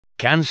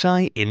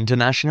Kansai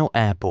International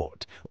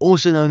Airport,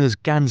 also known as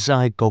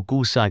Kansai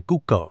Kokusai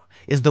Kūkō,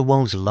 is the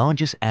world's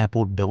largest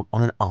airport built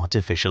on an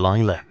artificial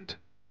island.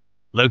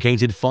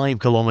 Located 5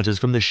 kilometers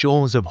from the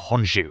shores of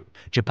Honshu,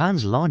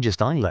 Japan's largest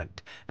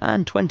island,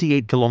 and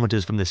 28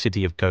 kilometers from the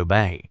city of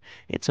Kobe,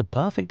 it's a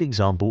perfect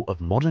example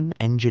of modern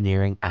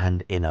engineering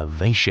and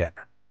innovation.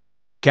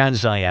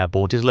 Kansai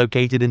Airport is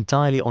located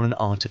entirely on an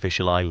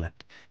artificial island,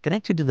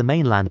 connected to the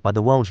mainland by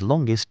the world's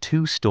longest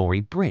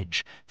 2-story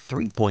bridge,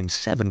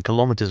 3.7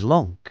 kilometers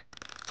long.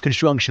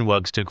 Construction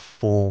works took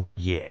 4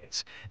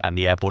 years, and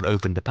the airport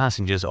opened to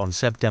passengers on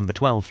September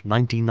 12,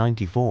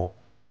 1994.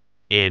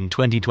 In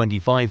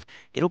 2025,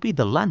 it'll be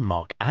the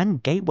landmark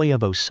and gateway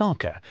of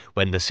Osaka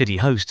when the city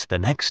hosts the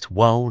next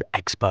World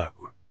Expo.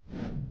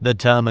 The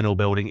terminal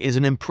building is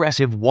an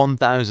impressive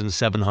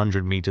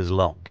 1,700 meters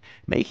long,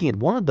 making it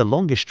one of the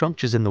longest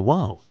structures in the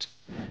world.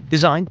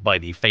 Designed by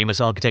the famous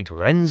architect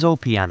Renzo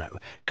Piano,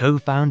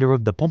 co-founder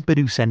of the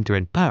Pompidou Center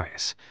in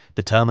Paris,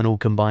 the terminal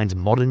combines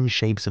modern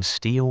shapes of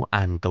steel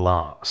and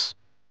glass.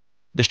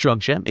 The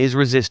structure is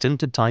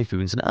resistant to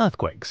typhoons and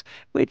earthquakes,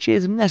 which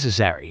is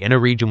necessary in a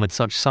region with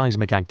such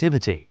seismic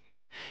activity.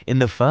 In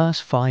the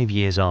first 5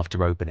 years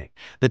after opening,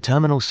 the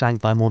terminal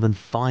sank by more than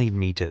 5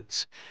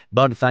 meters.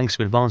 But thanks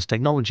to advanced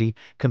technology,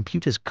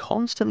 computers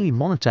constantly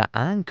monitor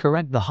and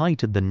correct the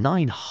height of the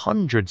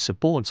 900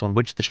 supports on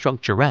which the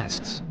structure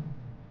rests.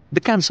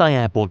 The Kansai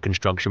Airport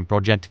construction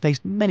project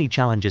faced many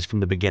challenges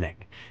from the beginning,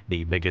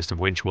 the biggest of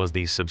which was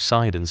the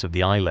subsidence of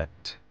the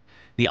island.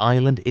 The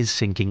island is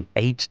sinking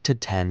 8 to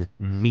 10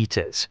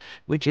 meters,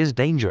 which is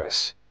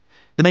dangerous.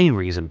 The main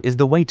reason is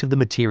the weight of the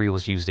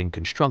materials used in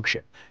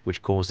construction,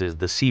 which causes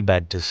the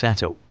seabed to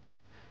settle.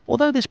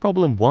 Although this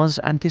problem was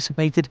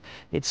anticipated,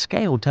 its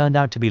scale turned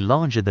out to be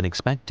larger than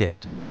expected.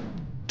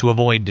 To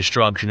avoid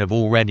destruction of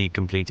already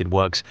completed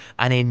works,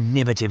 an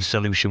innovative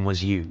solution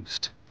was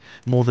used.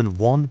 More than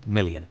 1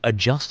 million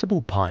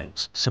adjustable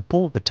piles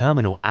support the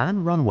terminal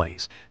and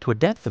runways to a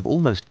depth of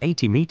almost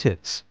 80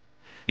 meters.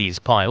 These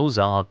piles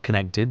are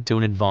connected to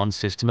an advanced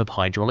system of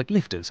hydraulic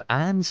lifters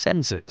and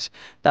sensors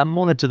that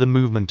monitor the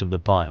movement of the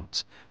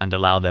piles and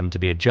allow them to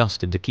be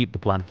adjusted to keep the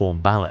platform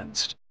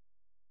balanced.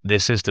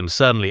 This system is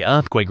certainly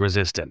earthquake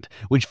resistant,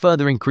 which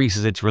further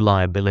increases its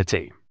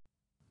reliability.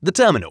 The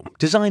terminal,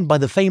 designed by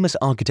the famous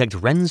architect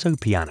Renzo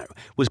Piano,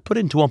 was put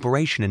into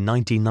operation in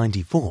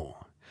 1994.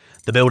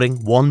 The building,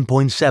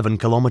 1.7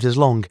 kilometers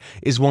long,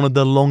 is one of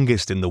the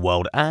longest in the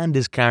world and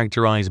is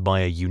characterized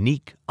by a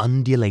unique,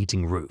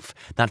 undulating roof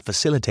that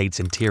facilitates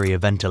interior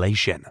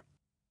ventilation.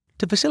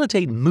 To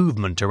facilitate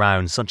movement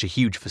around such a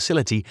huge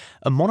facility,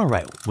 a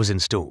monorail was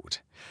installed.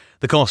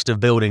 The cost of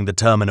building the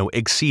terminal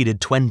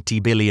exceeded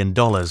 $20 billion,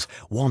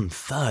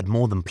 1/3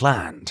 more than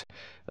planned.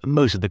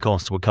 Most of the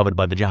costs were covered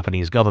by the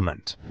Japanese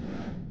government.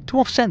 To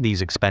offset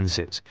these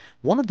expenses,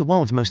 one of the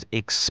world's most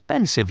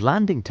expensive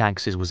landing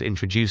taxes was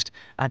introduced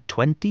at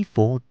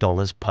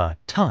 $24 per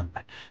ton,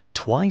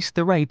 twice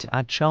the rate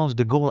at Charles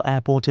de Gaulle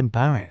Airport in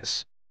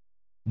Paris.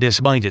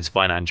 Despite its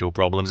financial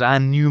problems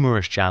and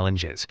numerous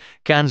challenges,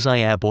 Kansai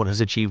Airport has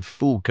achieved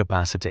full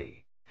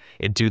capacity.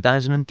 In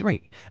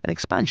 2003, an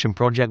expansion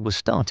project was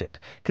started,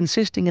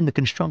 consisting in the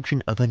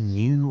construction of a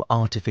new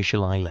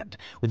artificial island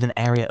with an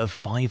area of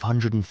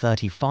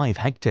 535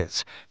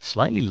 hectares,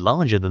 slightly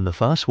larger than the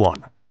first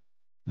one.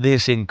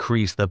 This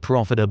increased the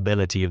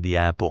profitability of the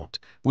airport,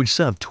 which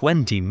served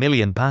 20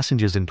 million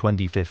passengers in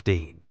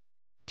 2015.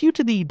 Due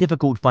to the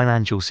difficult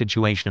financial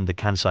situation of the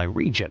Kansai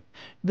region,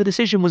 the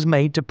decision was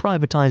made to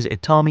privatize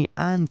Itami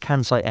and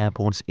Kansai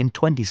airports in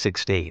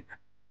 2016.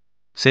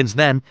 Since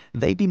then,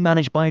 they've been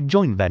managed by a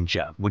joint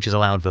venture, which has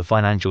allowed for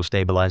financial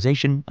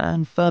stabilization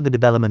and further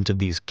development of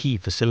these key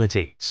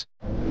facilities.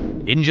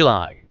 In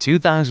July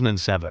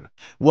 2007,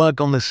 work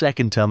on the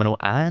second terminal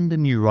and a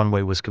new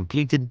runway was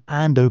completed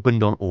and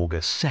opened on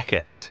August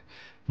 2nd.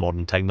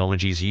 Modern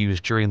technologies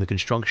used during the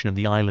construction of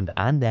the island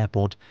and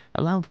airport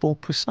allowed for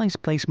precise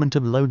placement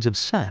of loads of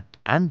sand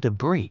and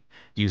debris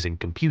using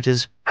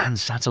computers and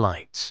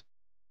satellites.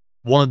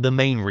 One of the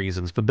main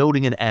reasons for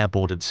building an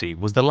airport at sea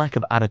was the lack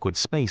of adequate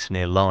space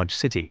near large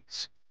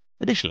cities.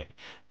 Additionally,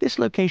 this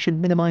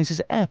location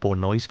minimizes airport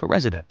noise for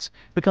residents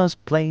because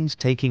planes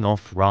taking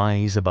off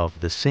rise above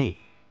the sea.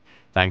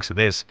 Thanks to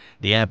this,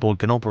 the airport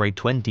can operate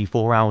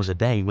 24 hours a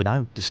day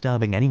without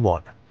disturbing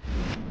anyone.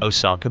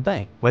 Osaka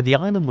Bay, where the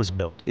island was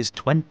built, is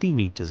 20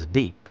 meters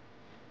deep.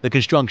 The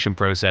construction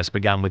process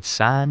began with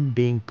sand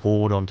being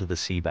poured onto the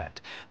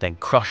seabed, then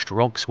crushed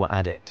rocks were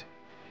added.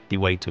 The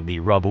weight of the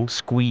rubble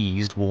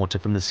squeezed water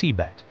from the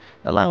seabed,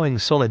 allowing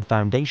solid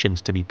foundations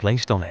to be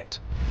placed on it.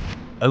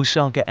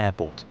 Osaka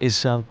Airport is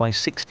served by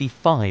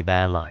 65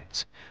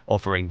 airlines,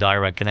 offering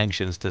direct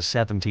connections to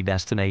 70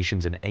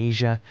 destinations in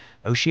Asia,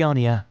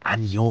 Oceania,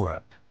 and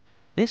Europe.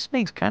 This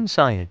makes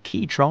Kansai a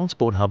key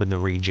transport hub in the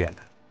region.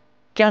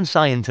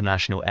 Kansai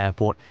International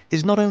Airport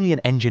is not only an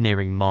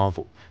engineering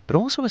marvel, but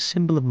also a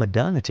symbol of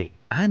modernity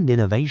and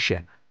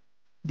innovation.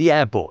 The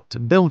airport,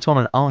 built on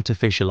an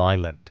artificial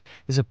island,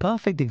 is a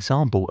perfect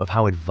example of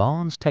how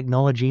advanced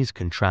technologies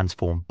can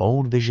transform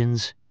bold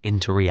visions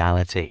into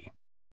reality.